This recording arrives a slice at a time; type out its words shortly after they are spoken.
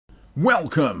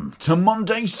Welcome to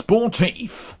Monday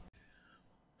Sportif.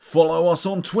 Follow us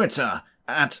on Twitter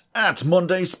at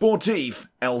Monday Sportif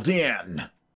LDN.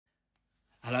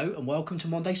 Hello and welcome to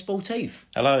Monday Sportif.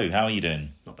 Hello, how are you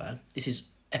doing? Not bad. This is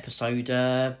episode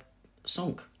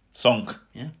Sonk. Sonk.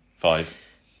 Yeah. 5.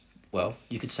 Well,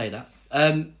 you could say that.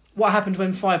 What happened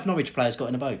when 5 Norwich players got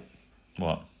in a boat?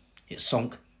 What? It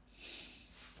sonk.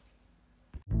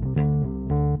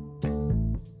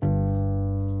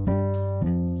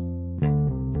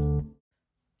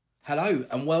 Hello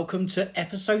and welcome to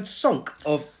episode Sonk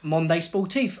of Monday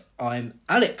Sportif. I'm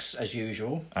Alex, as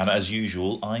usual. And as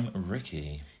usual, I'm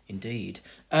Ricky. Indeed.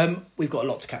 We've got a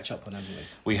lot to catch up on, haven't we?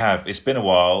 We have. It's been a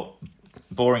while.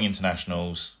 Boring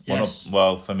internationals. Yes.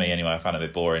 Well, for me anyway, I found it a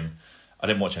bit boring. I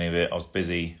didn't watch any of it. I was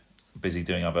busy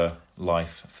doing other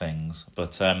life things.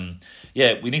 But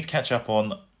we need to catch up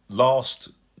on last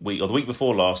week or the week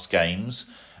before last games,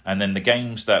 and then the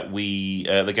games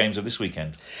the games of this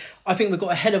weekend. I think we've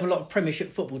got a hell of a lot of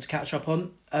Premiership football to catch up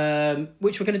on,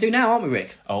 which we're going to do now, aren't we,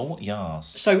 Rick? Oh, yes.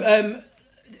 So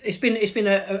it's been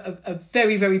a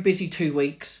very, very busy 2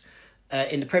 weeks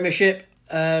in the Premiership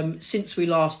since we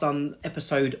last done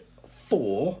episode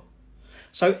 4.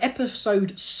 So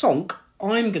episode Sonk,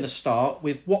 I'm going to start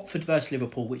with Watford versus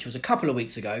Liverpool, which was a couple of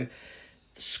weeks ago.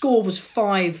 The score was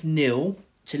 5-0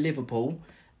 to Liverpool,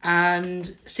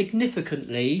 and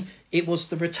significantly, it was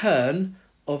the return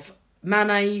of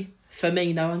Mane,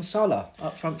 Firmino and Salah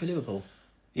up front for Liverpool.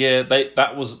 Yeah,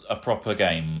 that was a proper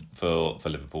game for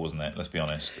Liverpool, wasn't it? Let's be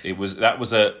honest.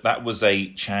 That was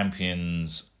a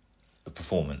champions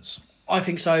performance. I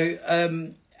think so.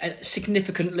 And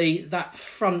significantly, that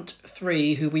front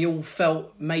three, who we all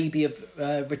felt maybe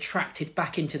have retracted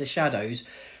back into the shadows,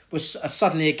 was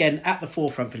suddenly again at the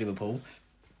forefront for Liverpool.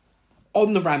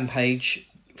 On the rampage,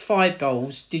 5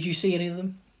 goals. Did you see any of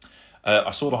them?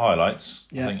 I saw the highlights.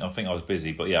 Yeah. I think I was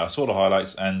busy, but yeah, I saw the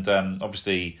highlights, and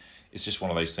obviously it's just one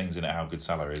of those things, isn't it? How good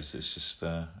Salah is. It's just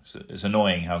it's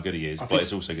annoying how good he is, but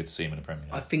it's also good to see him in the Premier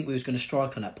League. I think we was going to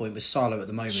strike on that point with Salah at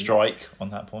the moment. Strike on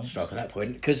that point,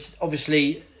 because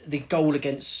obviously the goal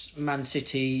against Man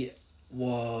City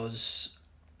was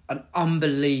an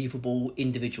unbelievable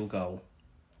individual goal.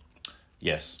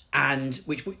 Yes, and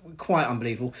which quite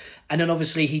unbelievable. And then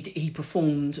obviously he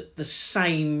performed the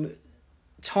same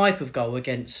type of goal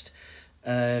against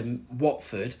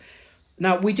Watford.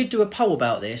 Now, we did do a poll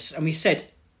about this, and we said,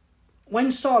 when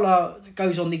Salah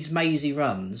goes on these mazy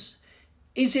runs,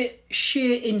 is it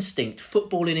sheer instinct,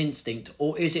 footballing instinct,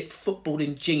 or is it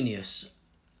footballing genius?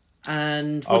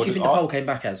 And what do you think the poll came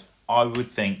back as? I would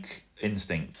think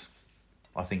instinct.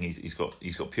 I think he's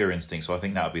got pure instinct, so I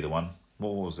think that would be the one.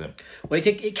 What was it? Well,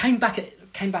 it came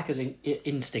back as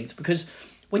instinct, because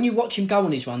when you watch him go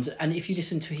on his runs, and if you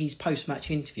listen to his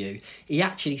post-match interview, he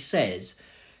actually said,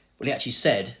 they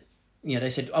said,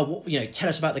 tell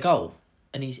us about the goal.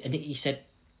 And he said,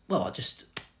 well,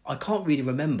 I can't really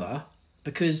remember,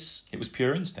 because it was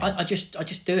pure instinct. I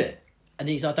just do it. And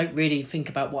I don't really think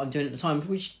about what I'm doing at the time,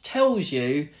 which tells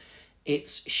you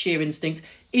it's sheer instinct.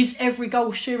 Is every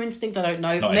goal sheer instinct? I don't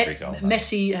know. Not every goal, no.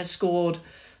 Messi has scored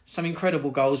some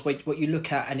incredible goals, what you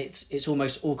look at, and it's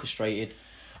almost orchestrated.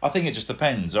 I think it just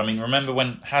depends. I mean, remember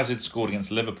when Hazard scored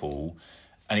against Liverpool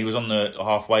and he was on the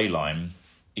halfway line,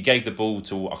 he gave the ball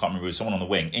to, I can't remember, it was someone on the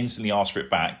wing, instantly asked for it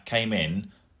back, came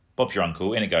in, Bob's your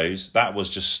uncle, in it goes. That was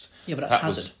just... Yeah, but that's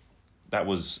Hazard. That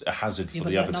was a hazard for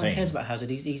the other team. No one cares about Hazard.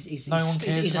 He's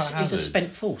a spent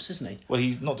force, isn't he? Well,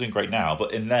 he's not doing great now, but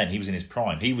then he was in his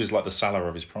prime. He was like the Salah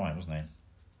of his prime, wasn't he?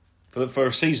 For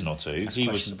a season or two, he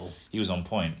was on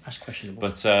point. That's questionable.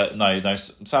 But no,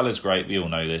 Salah's great. We all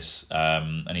know this,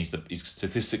 and he's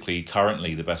statistically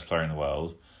currently the best player in the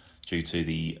world due to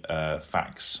the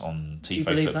facts on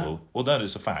Tifo Football. That? Well, no,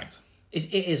 it's a fact.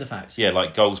 It is a fact. Yeah,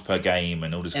 like goals per game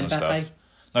and all this kind of Mbappe? stuff.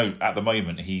 No, at the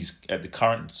moment he's at the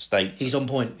current state. He's on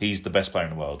point. He's the best player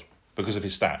in the world because of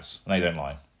his stats, and they don't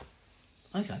lie.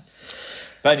 Okay.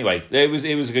 But anyway, it was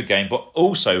a good game, but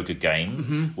also a good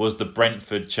game was the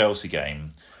Brentford-Chelsea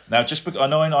game. Now, just because I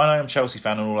know I'm a Chelsea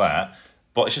fan and all that,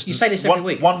 but it's just... You say this every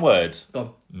week. One word. Go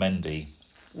on. Mendy.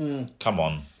 Come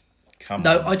on.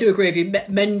 No, I do agree with you.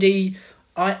 Mendy,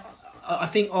 I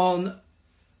think on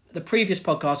the previous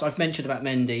podcast, I've mentioned about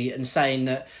Mendy and saying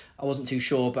that I wasn't too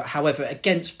sure, but however,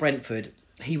 against Brentford,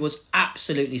 he was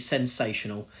absolutely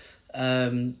sensational.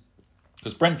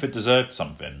 Because Brentford deserved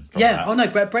something from that. Yeah, oh no,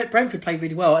 Brentford played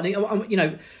really well.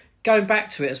 And, going back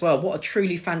to it as well, what a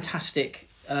truly fantastic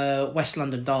West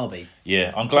London derby.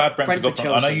 Yeah, I'm glad Brentford got... Chelsea.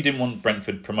 I know you didn't want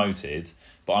Brentford promoted,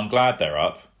 but I'm glad they're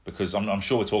up. because I'm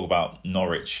sure we'll talk about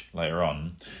Norwich later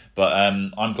on, but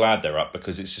I'm glad they're up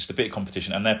because it's just a bit of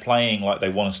competition and they're playing like they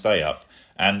want to stay up.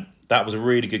 And that was a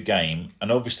really good game.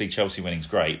 And obviously Chelsea winning's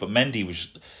great, but Mendy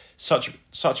was such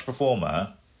a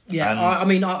performer. Yeah, and I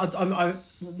mean, I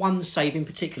one save in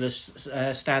particular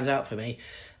stands out for me,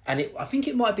 and I think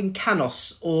it might have been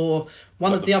Canos or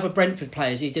one of the other Brentford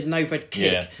players. He did an overhead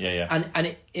kick. Yeah.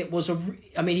 And it was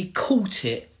he caught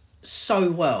it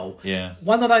so well. Yeah.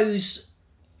 One of those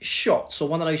shots or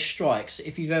one of those strikes,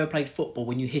 if you've ever played football,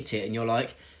 when you hit it and you're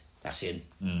like, that's in,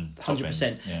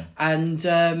 100%. Yeah.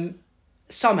 And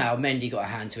somehow Mendy got a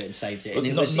hand to it and saved it, and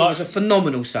it was a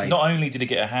phenomenal save. Not only did he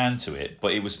get a hand to it,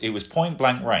 but it was point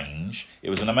blank range. It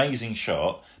was an amazing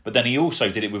shot, but then he also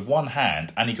did it with one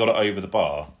hand and he got it over the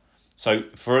bar. So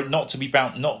for it not to be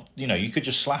you could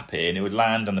just slap it and it would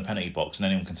land on the penalty box and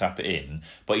anyone can tap it in.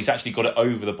 But he's actually got it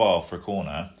over the bar for a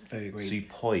corner. Very agreed.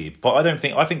 Superb. But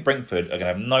I think Brentford are going to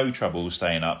have no trouble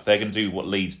staying up. They're going to do what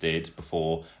Leeds did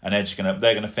before, and they're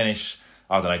going to finish,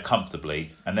 I don't know,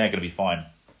 comfortably, and they're going to be fine.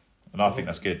 And I think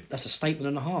that's good. That's a statement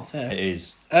and a half there. It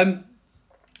is.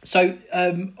 So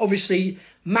obviously,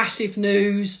 massive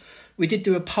news. We did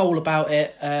do a poll about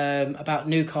it, about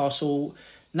Newcastle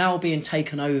now being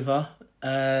taken over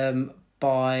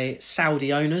by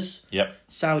Saudi owners. Yep.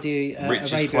 Saudi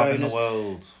richest Arabia club owners. in the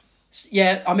world.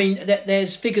 Yeah, I mean,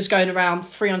 there's figures going around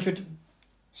 700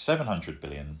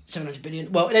 billion. 700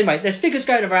 billion. Well, anyway, there's figures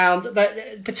going around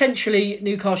that potentially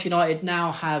Newcastle United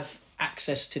now have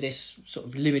access to this sort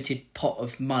of limited pot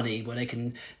of money where they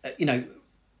can,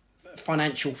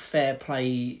 financial fair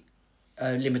play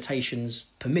limitations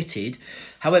permitted.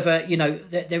 However,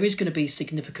 there is going to be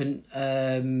significant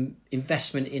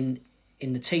investment in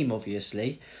the team,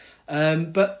 obviously.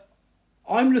 But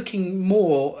I'm looking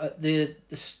more at the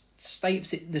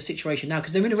state of the situation now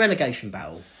because they're in a relegation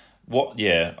battle.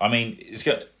 I mean,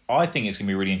 I think it's going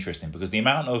to be really interesting because the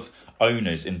amount of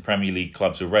owners in Premier League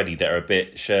clubs already that are a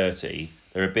bit shirty,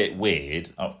 they're a bit weird.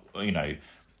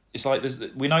 It's like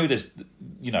I'm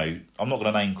not going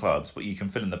to name clubs, but you can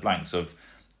fill in the blanks of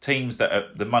teams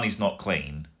that the money's not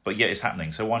clean, but yet it's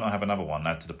happening. So why not have another one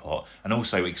add to the pot and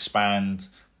also expand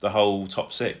the whole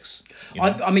top six?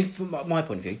 I mean, from my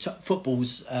point of view,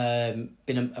 football's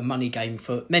been a money game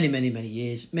for many, many, many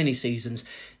years, many seasons.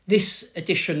 This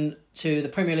addition to the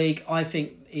Premier League, I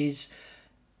think, it's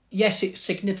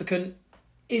significant.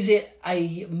 Is it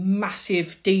a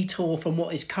massive detour from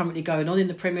what is currently going on in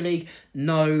the Premier League?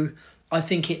 No. I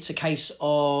think it's a case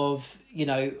of,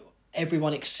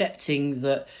 everyone accepting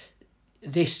that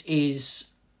this is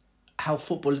how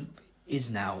football is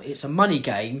now. It's a money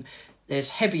game. There's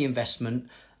heavy investment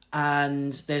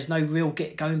and there's no real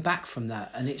going back from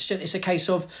that. And it's a case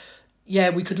of,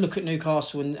 we could look at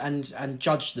Newcastle and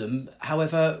judge them.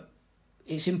 However,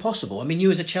 it's impossible. I mean,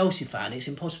 you as a Chelsea fan, it's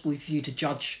impossible for you to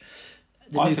judge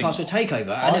the Newcastle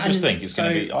takeover. I think it's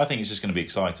just going to be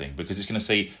exciting because it's going to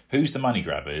see who's the money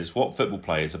grabbers, what football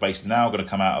players are basically now going to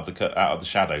come out of the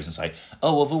shadows and say,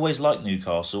 "Oh, I've always liked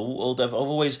Newcastle. Or I've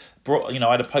always brought,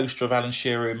 I had a poster of Alan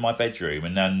Shearer in my bedroom,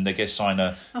 and then they get signed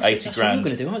a 80 grand. That's what you're going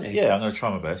to do, aren't you? Yeah, I'm going to try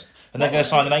my best, and they're going to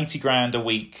sign an 80 grand a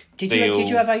week deal. Did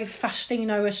you have a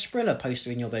Faustino Asprilla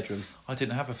poster in your bedroom? I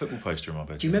didn't have a football poster in my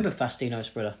bedroom. Do you remember Faustino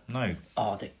Asprilla? No.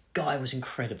 Oh, the guy was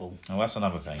incredible. Oh, that's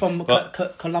another thing. From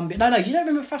Colombia. No, you don't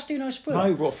remember Faustino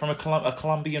Asprilla? No, from a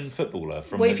Colombian footballer.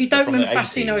 If you don't remember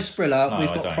Faustino Asprilla,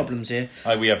 we've got problems here.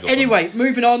 Oh, we have got Anyway, problems.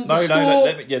 moving on.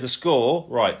 The score.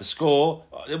 Right, the score.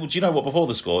 Do you know what? Before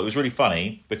the score, it was really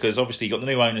funny because obviously you got the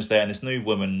new owners there and this new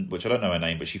woman, which I don't know her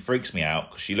name, but she freaks me out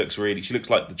because she looks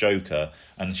like the Joker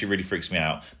and she really freaks me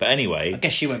out. But anyway, I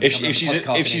guess she won't. If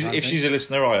she's a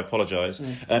listener, I apologise.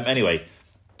 Anyway.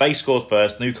 They scored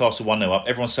first, Newcastle 1-0 up,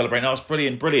 everyone's celebrating, oh, it's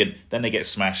brilliant. Then they get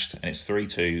smashed, and it's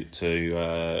 3-2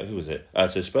 to, who was it?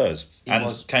 To Spurs.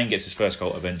 Kane gets his first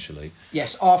goal eventually.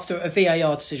 Yes, after a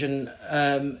VAR decision,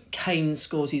 Kane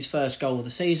scores his first goal of the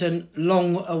season.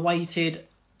 Long awaited.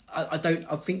 I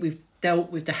think we've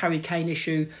dealt with the Harry Kane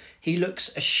issue. He looks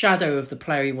a shadow of the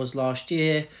player he was last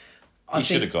year. He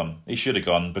should have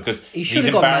gone because he's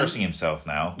embarrassing himself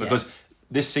now because... Yeah.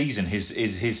 This season is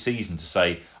his season to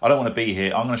say, I don't want to be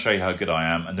here. I'm going to show you how good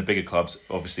I am. And the bigger clubs,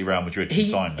 obviously Real Madrid, can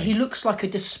sign me. He looks like a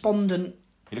despondent.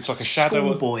 He looks like a shadow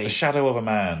of a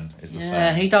man. Is the saying?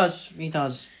 Yeah, he does.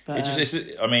 But,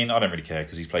 I don't really care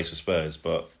because he plays for Spurs,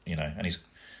 but and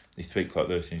he speaks like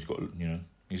this. And he's got you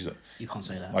can't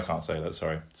say that. I can't say that.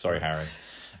 Sorry, Harry.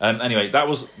 Anyway, that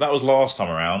was last time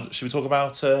around. Should we talk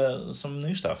about some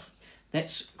new stuff?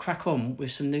 Let's crack on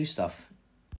with some new stuff.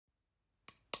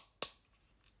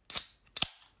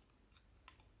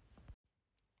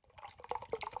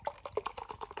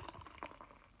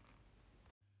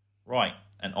 Right,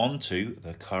 and on to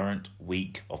the current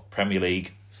week of Premier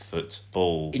League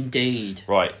football. Indeed.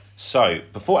 Right, so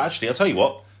before, actually, I'll tell you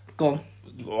what. Go on.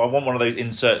 I want one of those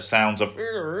insert sounds of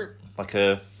like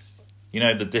a,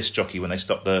 the disc jockey when they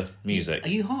stop the music. Are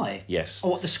you high? Yes.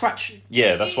 Oh, what, the scratch?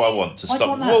 Yeah, that's what I want to Why do stop. you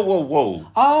want that? Whoa.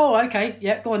 Oh, okay.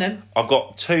 Yeah, go on then. I've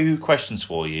got 2 questions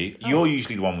for you. You're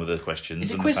usually the one with the questions.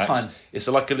 Is it and quiz the facts. time? It's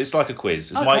like a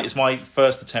quiz. Okay. It's my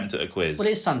first attempt at a quiz. Well,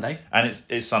 it is Sunday. And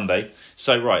it's Sunday.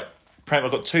 So, right,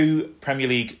 I've got 2 Premier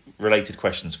League related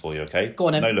questions for you, okay? Go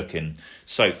on then. No looking.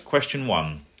 So, question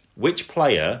 1. Which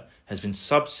player has been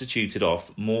substituted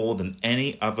off more than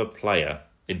any other player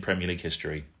in Premier League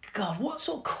history? God, what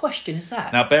sort of question is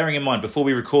that? Now, bearing in mind, before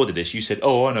we recorded this, you said,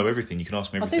 I know everything. You can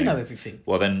ask me I everything. do know everything.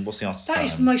 Well, then, what's the answer to That that?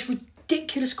 is the most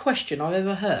ridiculous question I've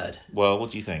ever heard. Well,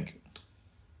 what do you think?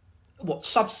 What,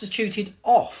 substituted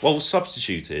off? Well,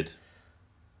 substituted.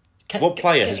 What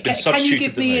player has been substituted Can you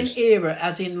give the me most? an era,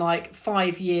 as in like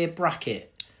 5-year bracket?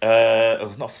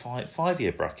 Not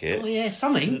 5-year bracket. Oh yeah,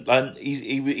 something And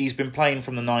he's been playing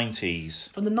from the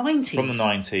 90s. from the 90s. From the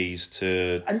 90s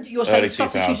to And you're early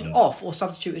saying substituted 2000s. off or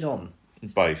substituted on?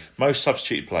 Both. Most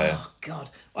substituted player. Oh God.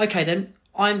 Okay then,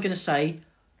 I'm going to say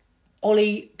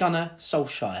Ole Gunnar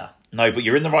Solskjaer. No, but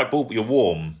you're in the right ball, but you're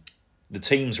warm. The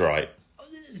team's right.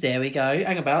 There we go.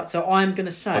 Hang about. So I'm going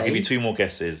to say. I'll give you 2 more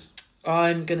guesses.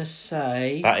 I'm going to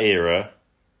say That era,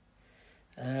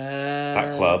 that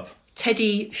that club.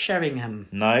 Teddy Sheringham.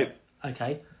 No,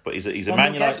 Okay. but he's a One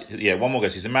Man more United. guess? Yeah, one more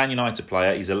guess. He's a Man United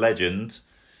player. He's a legend,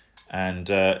 and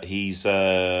he's not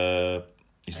a.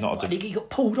 And he got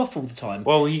pulled off all the time.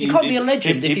 Well, he can't be a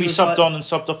legend if He'd he be was subbed like... on and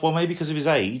subbed off. Well, maybe because of his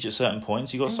age at certain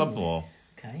points, he got subbed more.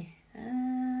 Okay.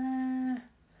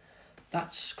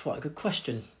 That's quite a good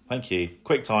question. Thank you.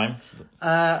 Quick time.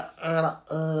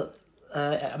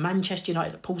 Manchester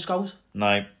United, Paul Scholes?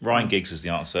 No, Ryan Giggs is the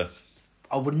answer.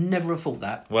 I would never have thought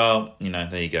that. Well,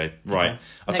 there you go. Right. Okay.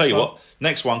 I'll Next tell you one. what.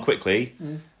 Next one, quickly.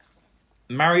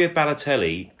 Mario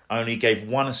Balotelli only gave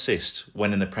 1 assist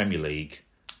when in the Premier League.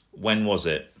 When was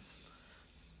it?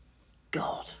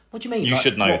 God, what do you mean? You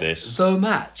should know what, this. The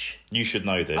match? You should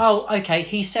know this. Oh, okay.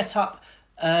 He set up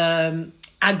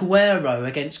Aguero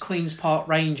against Queen's Park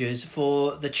Rangers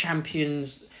for the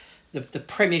champions, the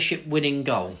Premiership winning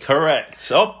goal. Correct.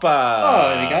 Oppa.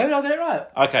 Oh, there we go. I'll get it right.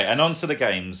 Okay, and on to the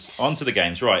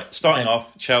games. Right, starting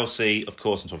off, Chelsea. Of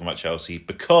course, I'm talking about Chelsea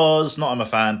because not I'm a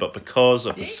fan, but because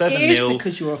of the 7-0. It is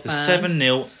because you're a the fan.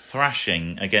 7-0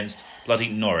 thrashing against bloody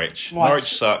Norwich. Right. Norwich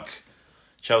suck.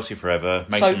 Chelsea forever.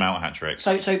 Mason Mount hat trick.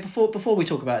 So before we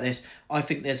talk about this, I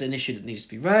think there's an issue that needs to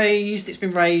be raised. It's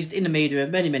been raised in the media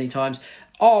many times.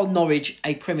 Are Norwich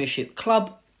a Premiership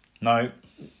club? No.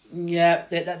 Yeah,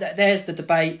 there's the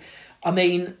debate. I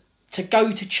mean, to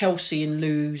go to Chelsea and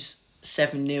lose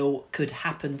 7-0 could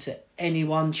happen to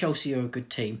anyone. Chelsea are a good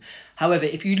team. However,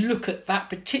 if you look at that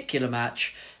particular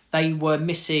match, they were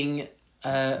missing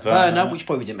Werner, which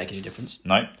probably didn't make any difference.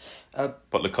 No.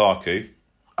 But Lukaku.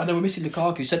 And they were missing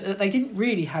Lukaku. So they didn't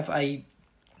really have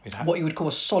what you would call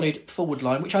a solid forward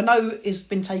line, which I know has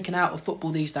been taken out of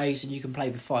football these days and you can play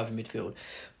with 5 in midfield.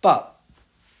 But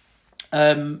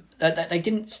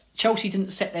Chelsea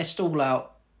didn't set their stall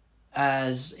out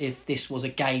as if this was a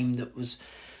game that was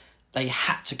they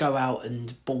had to go out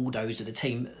and bulldoze the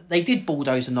team. They did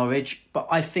bulldoze Norwich, but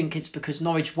I think it's because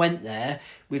Norwich went there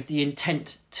with the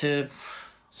intent to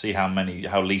see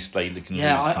how least they can.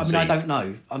 Yeah, I mean, I don't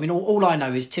know. I mean, all I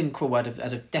know is Tim Krul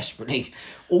had a desperately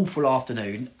awful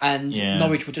afternoon, and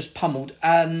Norwich were just pummeled.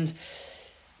 And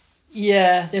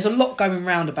yeah, there's a lot going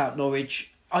round about Norwich.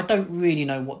 I don't really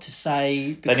know what to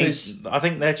say because I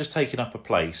think they're just taking up a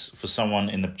place for someone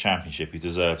in the Championship who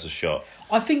deserves a shot.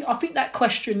 I think that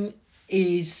question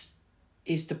is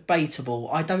debatable.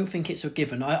 I don't think it's a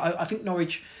given. I think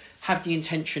Norwich have the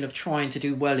intention of trying to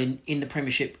do well in the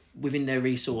Premiership within their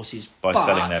resources by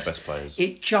selling their best players.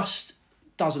 It just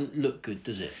doesn't look good,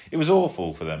 does it? It was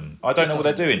awful for them. I don't know what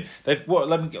they're doing.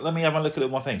 Let me have a look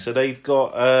at my thing. So they've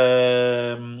got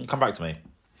come back to me.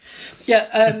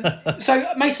 Yeah,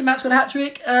 so Mason Mount's got a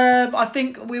hat-trick. I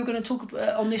think we were going to talk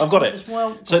on this. I've got it as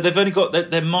well. So they've only got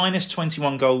they're minus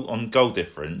 21 goal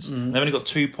difference. They've only got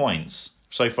 2 points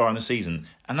so far in the season,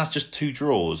 and that's just 2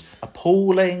 draws.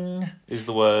 Appalling is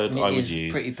the word I would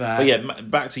use. Pretty bad. But yeah,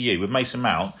 back to you with Mason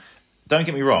Mount. Don't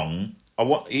get me wrong. I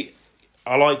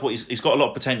like what he's got a lot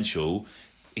of potential.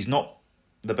 He's not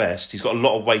the best. He's got a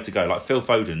lot of way to go. Like Phil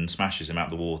Foden smashes him out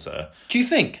the water. Do you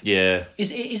think? Yeah. Is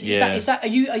that? Are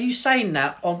you saying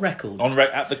that on record?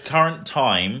 At the current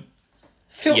time.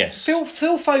 Yes. Phil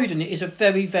Foden is a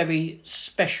very, very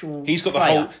special. He's got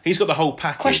player. the whole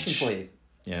package. Question for you.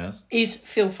 Yes. Is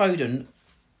Phil Foden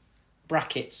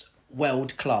brackets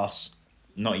world class?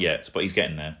 Not yet, but he's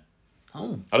getting there.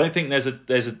 Oh. I don't think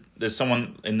there's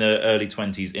someone in the early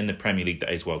 20s in the Premier League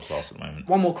that is world class at the moment.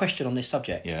 One more question on this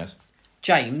subject. Yes.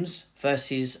 James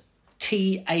versus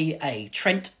TAA,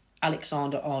 Trent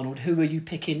Alexander-Arnold. Who are you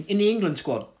picking in the England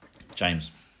squad?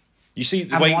 James. You see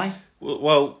the And way. why?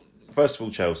 Well, first of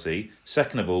all, Chelsea.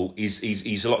 Second of all,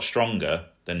 he's a lot stronger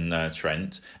than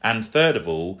Trent. And third of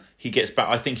all, he gets back.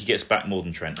 I think he gets back more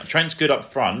than Trent. Trent's good up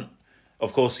front.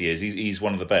 Of course he is. He's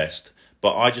one of the best.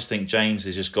 But I just think James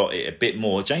has just got it a bit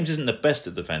more. James isn't the best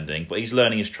at defending, but he's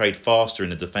learning his trade faster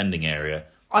in the defending area.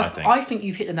 I think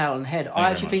you've hit the nail on the head. I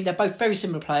actually think they're both very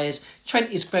similar players.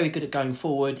 Trent is very good at going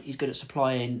forward. He's good at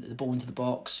supplying the ball into the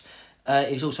box.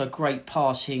 He's also a great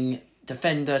passing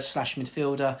defender /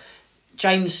 midfielder.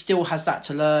 James still has that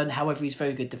to learn. However, he's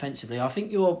very good defensively. I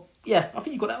think you've got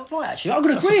that right. Actually, I'm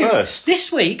going to agree.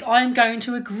 This week, I am going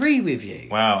to agree with you.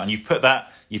 Wow, and you've put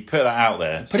that out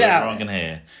there, so everyone can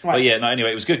hear. Right. But yeah, no.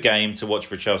 Anyway, it was a good game to watch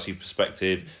for a Chelsea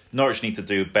perspective. Norwich need to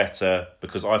do better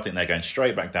because I think they're going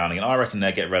straight back down again. I reckon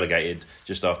they'll get relegated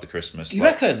just after Christmas. You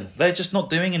reckon? They're just not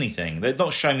doing anything. They're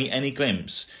not showing me any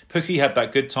glimpse. Pukki had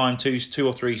that good time two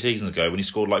or three seasons ago when he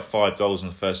scored like 5 goals in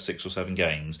the first 6 or 7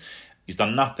 games. He's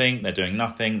done nothing. They're doing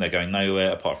nothing. They're going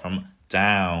nowhere apart from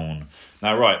down.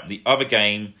 Now, right, the other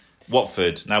game,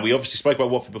 Watford. Now, we obviously spoke about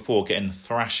Watford before, getting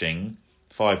thrashing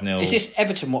 5-0. Is this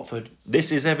Everton-Watford?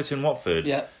 This is Everton-Watford.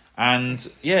 Yeah.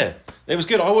 And, yeah, it was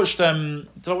good. I watched...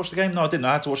 did I watch the game? No, I didn't.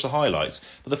 I had to watch the highlights.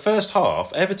 But the first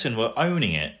half, Everton were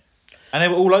owning it. And they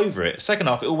were all over it. Second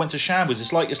half, it all went to shambles.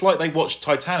 It's like they watched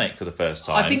Titanic for the first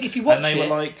time. I think if you watch they were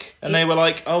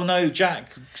like, "Oh no,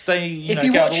 Jack, stay." If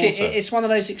you watch it, it's one of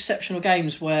those exceptional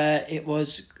games where it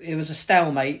was a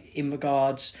stalemate in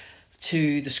regards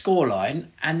to the scoreline,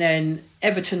 and then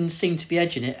Everton seemed to be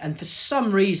edging it. And for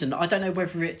some reason, I don't know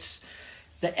whether it's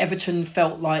that Everton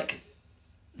felt like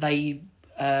they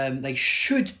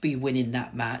should be winning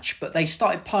that match, but they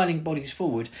started piling bodies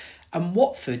forward, and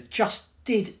Watford just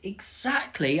did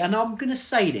exactly, and I'm going to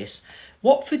say this,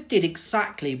 Watford did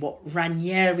exactly what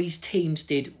Ranieri's teams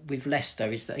did with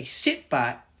Leicester, is that they sit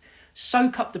back,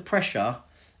 soak up the pressure,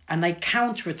 and they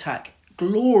counter-attack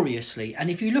gloriously.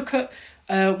 And if you look at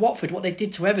Watford, what they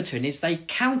did to Everton is they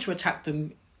counter-attacked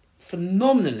them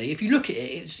phenomenally. If you look at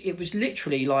it, it was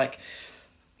literally like,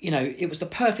 it was the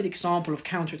perfect example of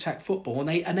counter-attack football,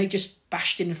 and they just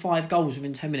bashed in 5 goals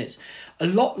within 10 minutes. A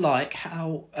lot like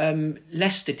how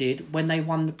Leicester did when they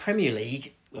won the Premier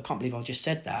League. I can't believe I just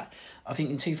said that. I think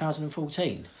in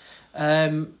 2014.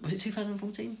 Was it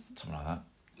 2014? Something like that.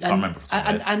 I can't remember.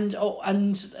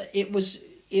 And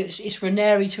it's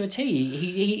Ranieri to a T.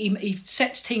 He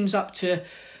sets teams up to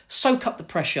soak up the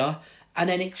pressure and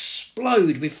then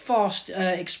explode with fast,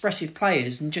 expressive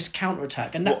players and just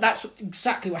counter-attack. And that's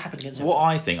exactly what happened against Everton. What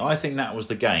I think that was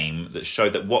the game that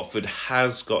showed that Watford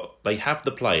they have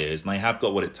the players and they have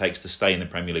got what it takes to stay in the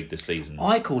Premier League this season.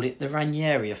 I call it the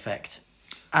Ranieri effect.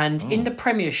 And in the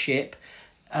Premiership,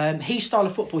 his style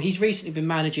of football, he's recently been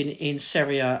managing in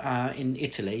Serie A in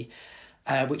Italy,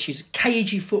 which is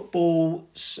cagey football,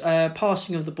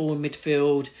 passing of the ball in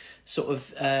midfield, sort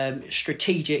of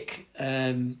strategic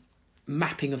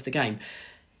mapping of the game.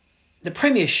 The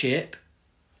Premiership,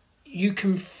 you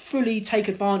can fully take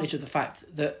advantage of the fact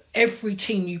that every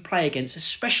team you play against,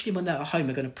 especially when they're at home,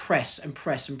 are going to press and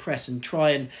press and press and try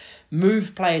and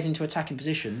move players into attacking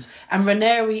positions. And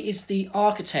Ranieri is the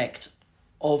architect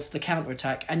of the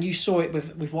counter-attack, and you saw it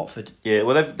with Watford. Yeah,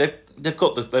 well, they've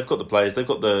got the players, they've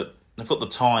got the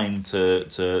time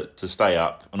to stay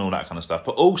up and all that kind of stuff.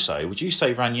 But also, would you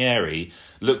say Ranieri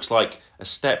looks like a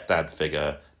stepdad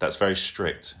figure that's very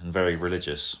strict and very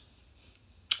religious?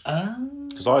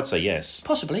 Because I'd say yes.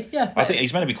 Possibly, yeah. I think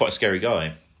he's meant to be quite a scary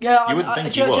guy. Yeah, you wouldn't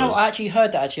think he was. was. I actually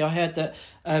heard that. I heard that.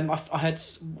 I heard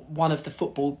one of the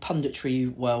football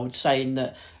punditry world saying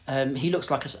that he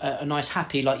looks like a nice,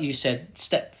 happy, like you said,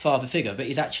 stepfather figure, but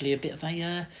he's actually a bit of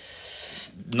a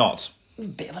not.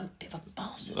 Bit of a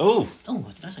bastard. Oh,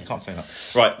 what did I say? Can't say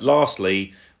that. Right.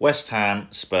 Lastly, West Ham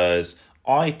Spurs.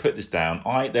 I put this down.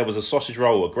 There was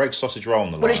a Greggs sausage roll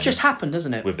on the line. Well, it's just happened,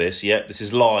 doesn't it? With this, yeah. This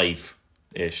is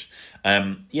live-ish.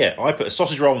 I put a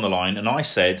sausage roll on the line, and I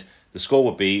said the score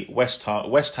would be West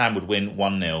Ham would win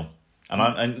 1-0.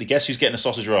 And guess who's getting a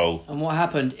sausage roll? And what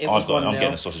happened? I'm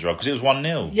getting a sausage roll because it was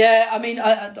 1-0. Yeah, I mean,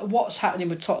 what's happening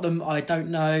with Tottenham, I don't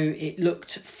know. It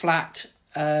looked flat.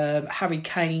 Harry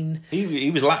Kane. He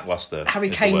was lackluster.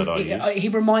 Harry Kane. He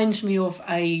reminds me of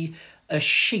a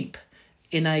sheep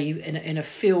in a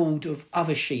field of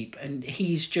other sheep, and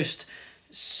he's just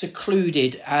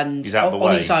secluded and he's out of the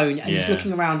on way. his own, and he's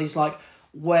looking around. He's like,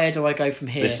 where do I go from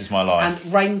here? This is my life.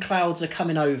 And rain clouds are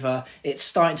coming over. It's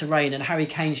starting to rain, and Harry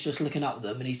Kane's just looking up at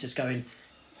them, and he's just going,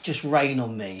 "Just rain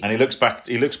on me." And he looks back.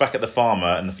 He looks back at the farmer,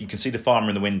 and you can see the farmer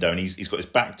in the window, and he's got his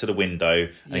back to the window,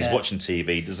 and he's watching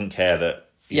TV. He doesn't care that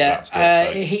he's about to get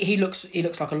soaked. He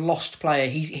looks like a lost player.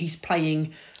 He's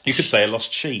playing. You could say a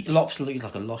lost sheep. Absolutely,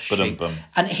 like a lost sheep. Ba-dum-bum.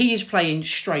 And he is playing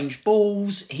strange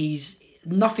balls.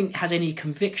 Nothing has any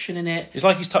conviction in it. It's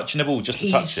like he's touching the ball just to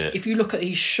touch it. If you look at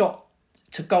his shot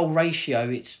to goal ratio,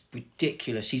 it's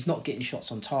ridiculous. He's not getting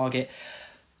shots on target.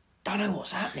 Don't know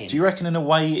what's happening. Do you reckon, in a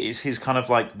way, it's his kind of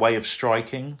like way of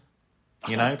striking?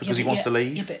 You know, because he wants to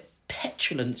leave. Yeah, but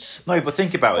petulance. No, but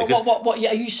think about it. What?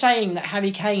 Are you saying that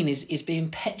Harry Kane is being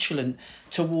petulant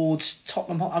towards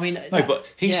Tottenham? I mean, no, but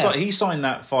he signed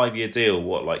that 5-year deal,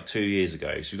 like 2 years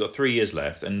ago. So you've got 3 years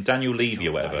left, and Daniel Levy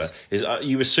or whatever is.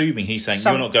 You assuming he's saying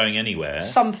you're not going anywhere?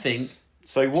 Something.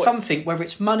 So what? Something, whether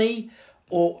it's money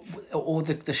or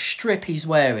the strip he's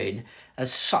wearing,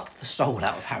 has sucked the soul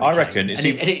out of Harry Kane. I reckon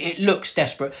it looks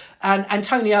desperate. And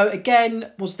Antonio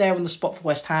again was there on the spot for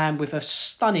West Ham with a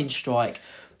stunning strike.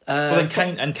 Well,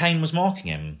 then Kane was marking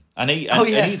him, and he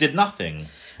did nothing.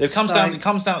 It comes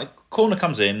down. Corner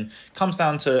comes in, comes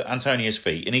down to Antonio's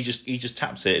feet, and he just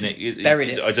taps it, and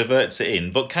it diverts it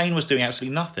in. But Kane was doing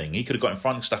absolutely nothing. He could have got in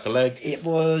front and stuck a leg. It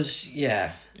was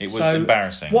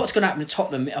embarrassing. What's going to happen to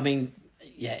Tottenham? I mean,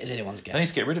 is anyone's guess. They need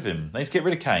to get rid of him. They need to get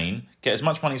rid of Kane, get as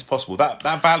much money as possible. That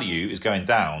value is going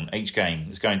down each game.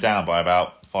 It's going down by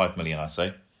about 5 million, I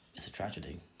say. It's a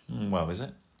tragedy. Well, is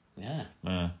it?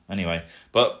 Yeah. Anyway,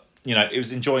 but it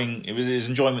was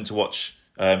enjoyment to watch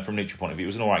from a neutral point of view. It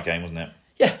was an all right game, wasn't it?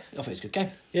 Yeah, I thought it was a good game.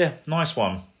 Yeah, nice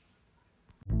one.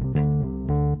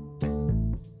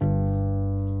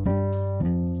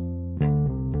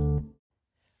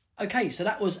 Okay, so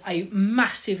that was a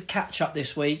massive catch-up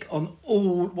this week on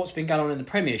all what's been going on in the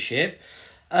Premiership.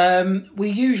 We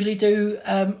usually do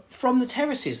From the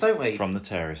Terraces, don't we? From the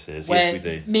Terraces, where yes we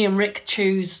do. Me and Rick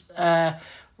choose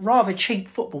rather cheap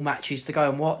football matches to go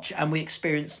and watch, and we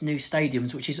experience new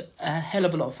stadiums, which is a hell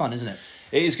of a lot of fun, isn't it?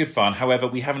 It is good fun. However,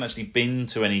 we haven't actually been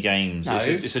to any games. No.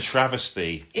 It's a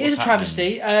travesty. It is a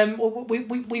travesty.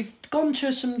 We've gone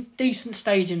to some decent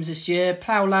stadiums this year.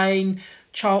 Plough Lane,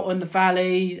 Charlton, the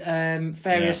Valley,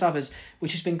 various others,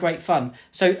 which has been great fun.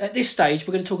 So at this stage,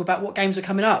 we're going to talk about what games are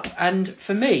coming up. And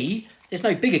for me, there's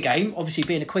no bigger game, obviously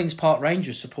being a Queen's Park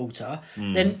Rangers supporter,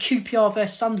 than QPR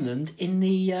versus Sunderland in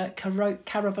the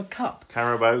Carabao Cup.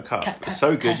 Carabao Cup. It's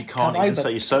so good, you can't even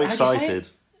say. You're so excited.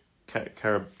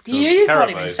 You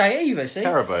can't even say it either, see?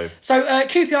 Carabao. So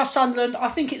QPR Sunderland, I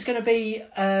think it's going to be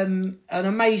an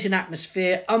amazing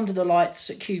atmosphere under the lights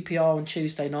at QPR on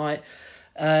Tuesday night.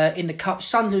 In the Cup,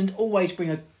 Sunderland always bring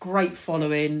a great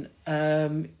following.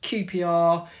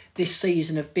 QPR this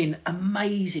season have been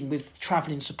amazing with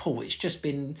travelling support. It's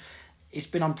been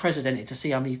unprecedented to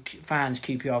see how many fans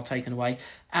QPR have taken away.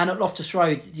 And at Loftus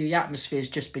Road, the atmosphere has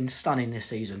just been stunning this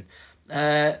season.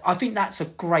 I think that's a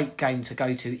great game to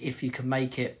go to if you can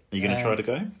make it. Are you going to try to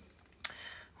go?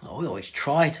 Well, we always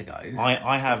try to go.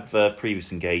 I have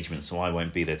previous engagements, so I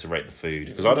won't be there to rate the food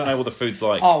because I don't know what the food's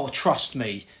like. Oh, trust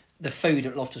me, the food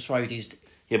at Loftus Road is.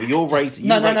 Yeah, but you're rating.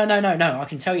 No. I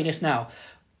can tell you this now.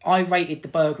 I rated the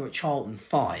burger at Charlton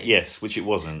 5. Yes, which it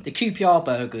wasn't. The QPR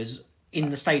burgers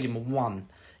in the stadium are 1.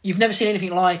 You've never seen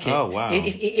anything like it. Oh wow!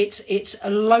 It's a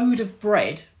load of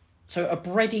bread. So a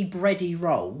bready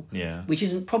roll, which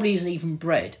probably isn't even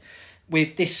bread,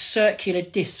 with this circular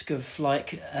disc of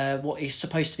what is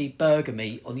supposed to be burger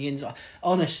meat on the inside.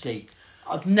 Honestly,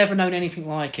 I've never known anything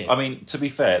like it. I mean, to be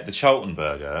fair, the Charlton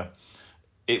burger,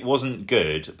 it wasn't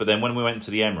good. But then when we went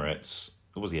to the Emirates,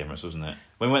 it was the Emirates, wasn't it?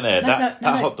 When we went there, that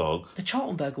hot dog, the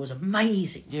Charlton burger was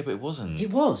amazing. Yeah, but it wasn't.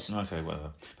 It was. Okay,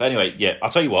 whatever. But anyway, I'll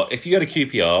tell you what. If you go to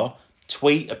QPR,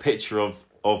 tweet a picture of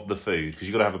the food because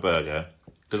you've got to have a burger.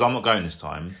 Because I'm not going this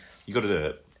time. You got to do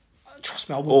it. Trust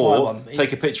me, I will buy one. Or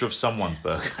take a picture of someone's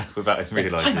burger without him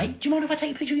realising. Hey mate, do you mind if I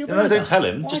take a picture of your burger? No, don't tell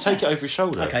him. Just take it over his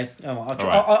shoulder. Okay,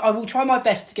 I will try my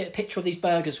best to get a picture of these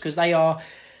burgers because they are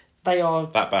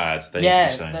that bad.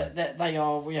 They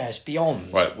are. Yeah, it's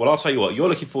beyond. Right. Well, I'll tell you what. You're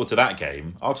looking forward to that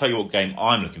game. I'll tell you what game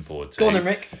I'm looking forward to. Go on, then,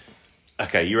 Rick.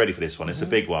 Okay, you ready for this one? It's a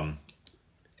big one.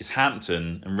 It's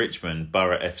Hampton and Richmond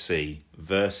Borough FC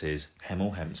versus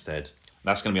Hemel Hempstead.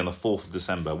 That's going to be on the 4th of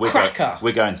December. We're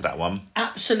going to that one.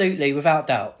 Absolutely, without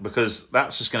doubt. Because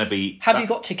that's just going to be... Have you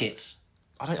got tickets?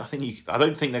 I don't think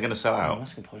they're going to sell out.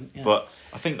 That's a good point, yeah. But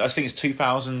I think it's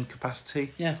 2,000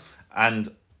 capacity. Yeah. And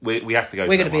we have to go to that.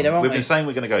 We're going to be there, aren't we? We've been saying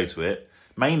we're going to go to it,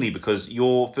 mainly because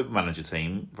your Football Manager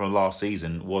team from last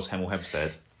season was Hemel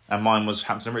Hempstead. And mine was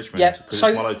Hampton and Richmond, Yeah, because so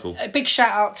it's my local. a big shout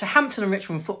out to Hampton and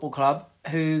Richmond Football Club,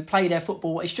 who play their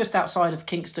football. It's just outside of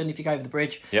Kingston if you go over the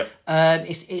bridge. Yep.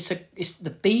 It's the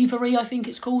Beavery, I think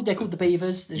it's called. They're called the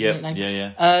Beavers. Yep. Name.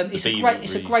 Yeah. It's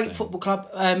a great football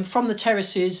club. From the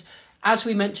terraces, as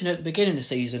we mentioned at the beginning of the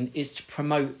season, is to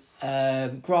promote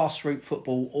grassroots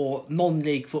football or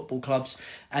non-league football clubs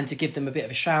and to give them a bit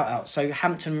of a shout out. So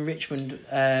Hampton and Richmond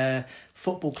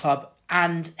Football Club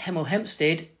and Hemel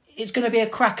Hempstead, it's going to be a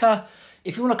cracker.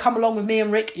 If you want to come along with me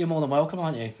and Rick, you're more than welcome,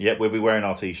 aren't you? Yep, we'll be wearing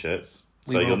our T-shirts,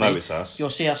 so you'll know it's us. You'll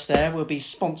see us there. We'll be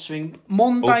sponsoring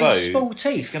Monday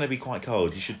Sportif. It's going to be quite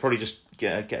cold. You should probably just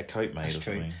get a coat made. That's or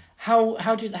true. Something.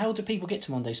 How do people get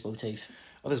to Monday Sportif?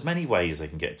 Well, there's many ways they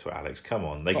can get to it, Alex. Come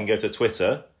on. They can go to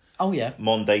Twitter. Oh, yeah.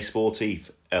 Monday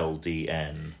Sportif,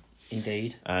 LDN.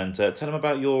 Indeed. And tell them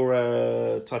about your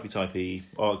typey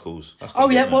articles.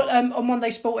 Well, on Monday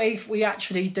Sportif, we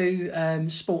actually do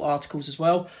sport articles as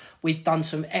well. We've done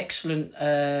some excellent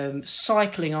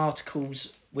cycling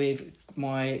articles with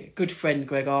my good friend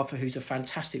Greg Arthur, who's a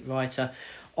fantastic writer,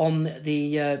 on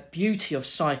the beauty of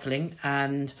cycling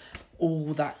and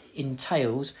all that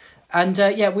entails. And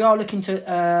we are looking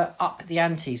to up the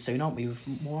ante soon, aren't we, with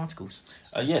more articles?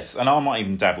 Yes, and I might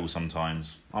even dabble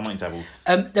sometimes.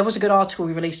 There was a good article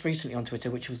we released recently on Twitter,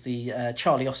 which was the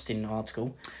Charlie Austin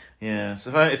article. Yeah,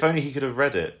 so if only he could have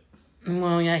read it.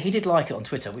 Well, yeah, he did like it on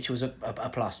Twitter, which was a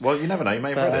plus. Well, you never know, you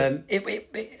may have read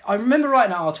it. I remember writing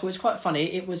that article, it was quite funny.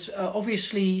 It was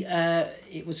obviously,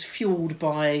 it was fuelled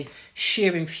by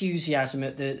sheer enthusiasm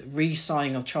at the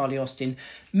re-signing of Charlie Austin.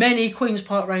 Many Queen's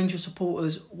Park Rangers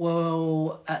supporters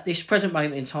will, at this present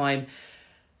moment in time,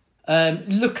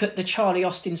 look at the Charlie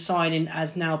Austin signing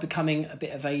as now becoming a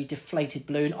bit of a deflated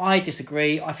balloon. I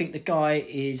disagree. I think the guy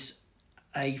is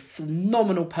a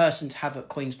phenomenal person to have at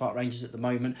Queen's Park Rangers at the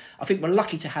moment. I think we're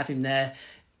lucky to have him there.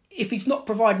 If he's not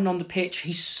providing on the pitch,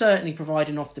 he's certainly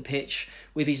providing off the pitch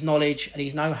with his knowledge and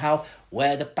his know-how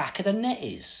where the back of the net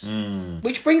is.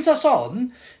 Which brings us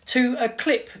on to a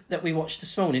clip that we watched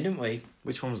this morning, didn't we?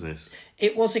 Which one was this?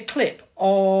 It was a clip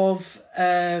of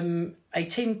a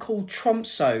team called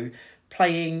Tromsø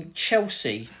playing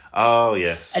Chelsea. Oh,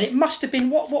 yes. And it must have been,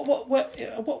 what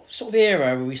sort of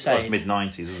era were we saying? It was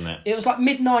mid-90s, wasn't it? It was like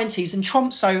mid-90s, and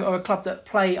Tromsø are a club that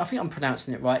play, I think I'm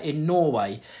pronouncing it right, in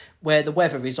Norway, where the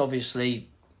weather is obviously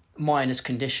minus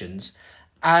conditions.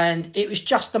 And it was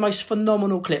just the most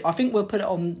phenomenal clip. I think we'll put it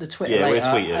on the Twitter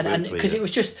later. We'll tweet it. Because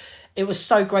it was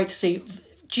so great to see.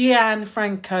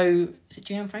 Gianluca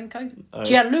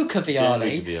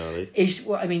Vialli is.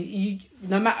 Well, I mean,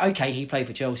 no matter. Okay, he played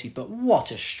for Chelsea, but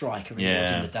what a striker he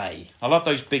was in the day. I love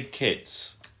those big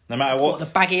kits. No matter what, the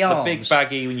baggy arms, the big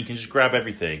baggy when you can just grab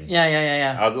everything.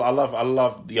 Yeah. I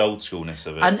love the old schoolness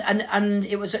of it. And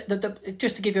it was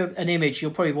just to give you an image.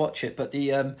 You'll probably watch it, but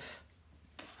the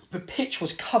pitch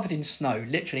was covered in snow,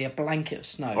 literally a blanket of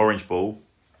snow. Orange ball.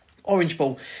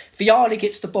 Vialli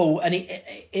gets the ball, and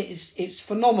it's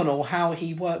phenomenal how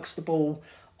he works the ball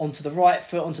onto the right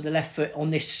foot, onto the left foot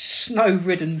on this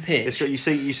snow-ridden pitch. It's great. You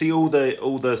see all the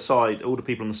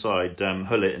people on the side,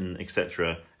 Hullet and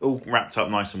etc. all wrapped up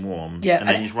nice and warm. Yeah, and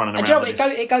then he's running around.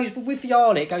 It goes with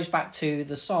Vialli. It goes back to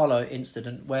the Sarlo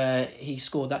incident where he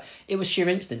scored that. It was sheer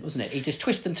instinct, wasn't it? He just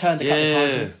twisted and turned a couple of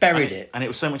times and buried it. And it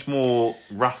was so much more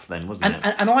rough then, wasn't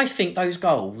it? And I think those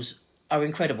goals are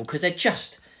incredible because they're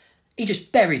just. He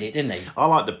just buried it, didn't he? I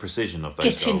like the precision of those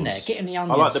goals. Get in there, get in the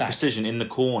onion I like sack. the precision in the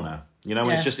corner. You know,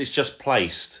 when it's just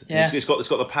placed. Yeah. It's got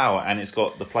the power and it's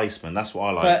got the placement. That's what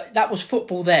I like. But that was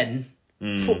football then.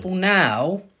 Football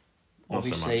now, Not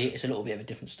obviously, so much. it's a little bit of a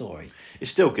different story. It's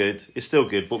still good.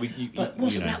 But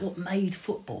wasn't that what made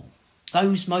football?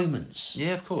 Those moments.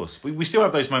 Yeah, of course. We still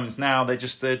have those moments now. They're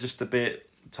just a bit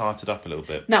tarted up a little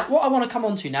bit. Now, what I want to come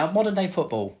on to now, modern day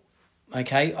football.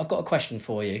 Okay, I've got a question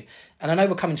for you. And I know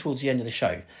we're coming towards the end of the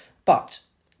show. But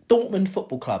Dortmund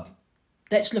Football Club.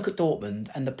 Let's look at Dortmund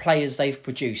and the players they've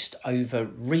produced over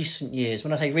recent years.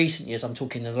 When I say recent years, I'm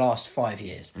talking the last 5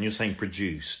 years. And you're saying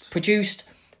produced. Produced,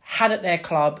 had at their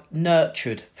club,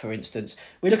 nurtured, for instance.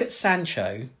 We look at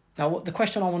Sancho. Now, the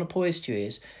question I want to pose to you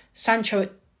is, Sancho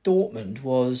at Dortmund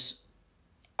was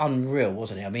unreal,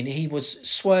 wasn't he? I mean, he was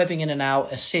swerving in and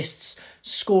out, assists,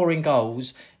 scoring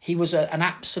goals. He was an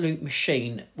absolute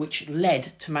machine, which led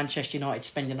to Manchester United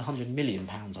spending £100 million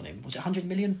on him. Was it 100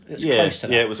 million? It was close to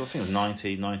that. Yeah, I think it was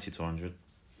 90 to 100.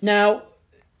 Now,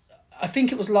 I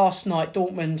think it was last night,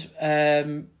 Dortmund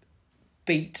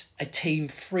beat a team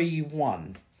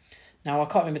 3-1. Now, I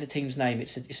can't remember the team's name.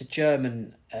 It's a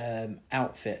German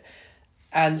outfit.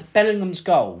 And Bellingham's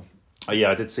goal... Oh,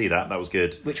 yeah, I did see that. That was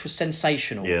good. Which was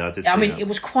sensational. Yeah, I did see that. I mean, it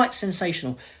was quite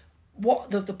sensational.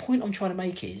 what the point I'm trying to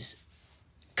make is,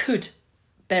 could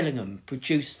Bellingham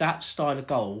produce that style of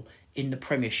goal in the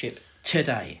Premiership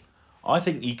today? I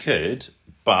think he could,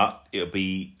 but it'll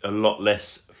be a lot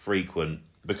less frequent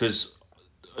because,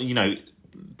 you know,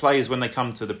 players, when they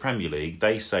come to the Premier League,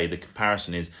 they say the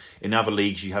comparison is in other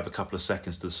leagues you have a couple of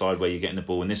seconds to decide where you're getting the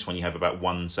ball. In this one you have about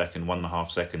 1 second,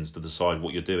 1.5 seconds to decide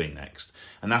what you're doing next.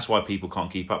 And that's why people can't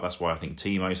keep up. That's why I think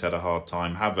Timo's had a hard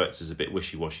time. Havertz is a bit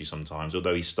wishy-washy sometimes,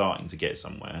 although he's starting to get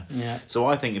somewhere. Yeah. So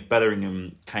I think if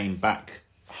Bellingham came back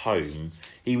home,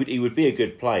 he would be a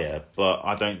good player, but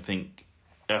I think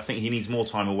he needs more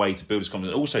time away to build his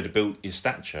confidence, also to build his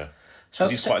stature. Because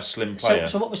he's quite a slim player.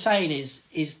 So what we're saying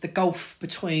is the gulf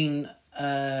between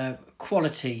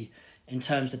quality in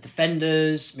terms of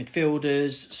defenders,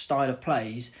 midfielders, style of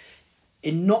plays,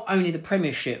 in not only the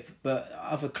Premiership but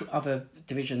other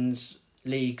divisions,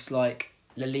 leagues like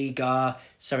La Liga,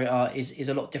 Serie A, is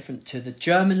a lot different to the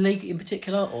German league in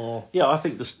particular, or? Yeah, I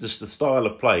think the style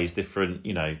of play is different.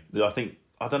 You know,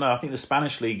 I don't know. I think the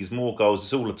Spanish league is more goals.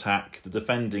 It's all attack. The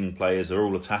defending players are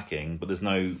all attacking, but there's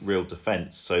no real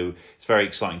defence. So it's very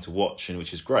exciting to watch, and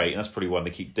which is great. And that's probably why they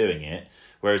keep doing it.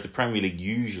 Whereas the Premier League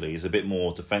usually is a bit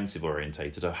more defensive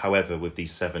orientated. However, with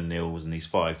these 7-0s and these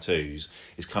 5-2s,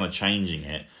 it's kind of changing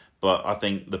it. But I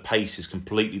think the pace is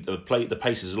the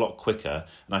pace is a lot quicker,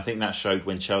 and I think that showed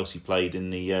when Chelsea played in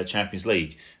the Champions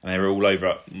League, and they were all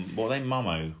over. What are they?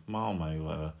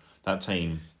 Malmo, that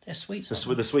team. They're Swedes.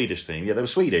 The Swedish team, yeah, they were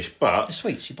Swedish, but the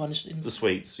Swedes. The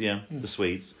Swedes, yeah, the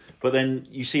Swedes. But then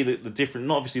you see the different,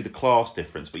 not obviously the class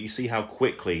difference, but you see how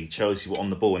quickly Chelsea were on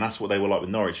the ball, and that's what they were like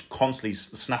with Norwich, constantly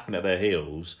snapping at their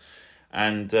heels.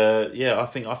 And I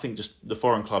think just the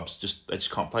foreign clubs they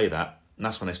just can't play that, and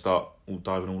that's when they start all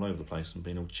diving all over the place and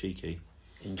being all cheeky.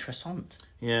 Interessant.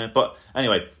 Yeah, but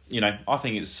anyway, you know, I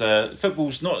think it's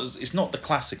football's not the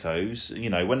classicos.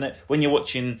 You know, when you're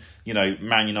watching, you know,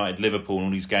 Man United, Liverpool, and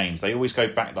all these games, they always go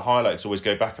back. The highlights always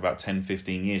go back about 10,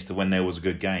 15 years to when there was a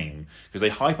good game, because they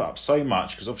hype it up so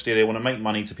much. Because obviously they want to make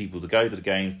money to people to go to the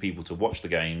games, people to watch the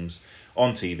games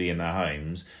on TV in their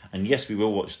homes. And yes, we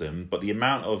will watch them, but the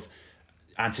amount of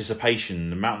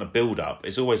anticipation, the amount of build up,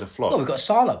 is always a flop. Well, we've got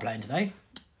Salah playing today.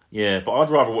 Yeah, but I'd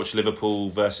rather watch Liverpool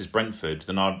versus Brentford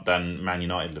than Man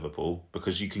United Liverpool,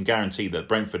 because you can guarantee that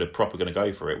Brentford are proper going to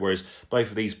go for it, whereas both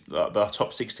of these, the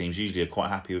top 6 teams usually are quite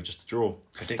happy with just a draw.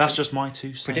 Prediction? That's just my 2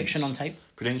 cents. Prediction on tape?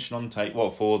 Prediction on tape.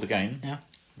 What, for the game? Yeah.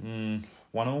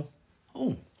 1-1?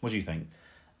 Oh. What do you think?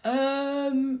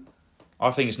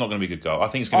 I think it's not going to be a good goal. I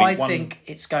think it's going to be I think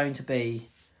it's going to be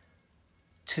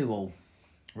 2-2.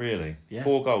 Really? Yeah.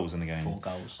 4 goals in the game? 4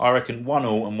 goals. I reckon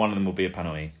 1-1, and one of them will be a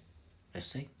penalty. Let's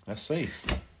see. Let's see.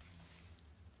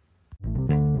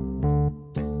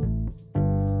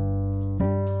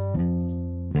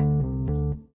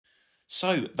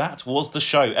 So that was the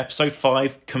show. Episode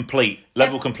 5 complete.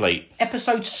 Level complete.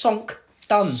 Episode Sonk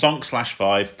done.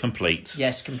 Sonk/5 complete.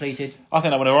 Yes, completed. I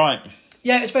think that went all right.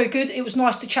 Yeah, it was very good. It was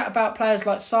nice to chat about players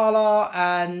like Salah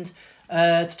and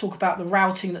to talk about the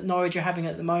routing that Norwich are having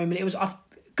at the moment. It was a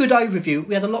good overview.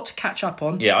 We had a lot to catch up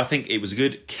on. Yeah, I think it was a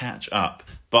good catch up.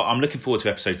 But I'm looking forward to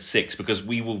episode 6, because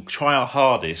we will try our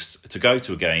hardest to go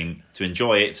to a game, to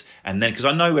enjoy it, and then, because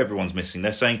I know everyone's missing,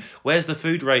 they're saying, where's the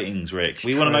food ratings, Rick?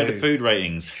 We want to know the food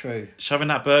ratings. It's true. Shoving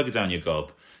that burger down your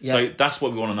gob. Yeah. So that's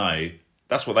what we want to know.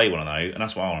 That's what they want to know, and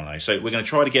that's what I want to know. So we're going to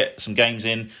try to get some games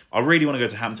in. I really want to go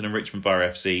to Hampton and Richmond Borough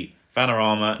FC,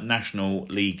 Vanarama, National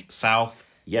League South.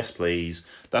 Yes, please.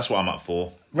 That's what I'm up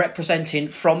for. Representing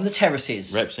from the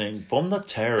terraces. Representing from the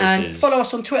terraces. And follow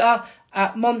us on Twitter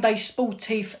at Monday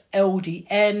Sportif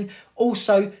LDN.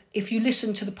 Also, if you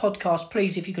listen to the podcast,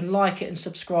 please, if you can like it and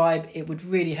subscribe, it would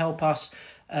really help us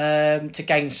to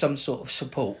gain some sort of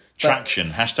support. Traction.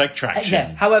 Hashtag traction.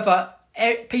 Yeah. However,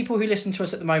 people who listen to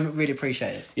us at the moment really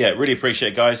appreciate it. Yeah, really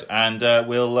appreciate it, guys. And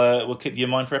we'll keep you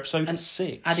in mind for episode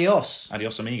 6. Adios.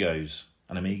 Adios, amigos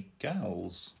and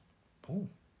amigals. Ooh.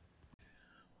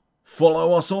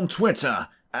 Follow us on Twitter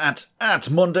at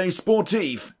Monday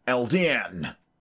Sportif LDN.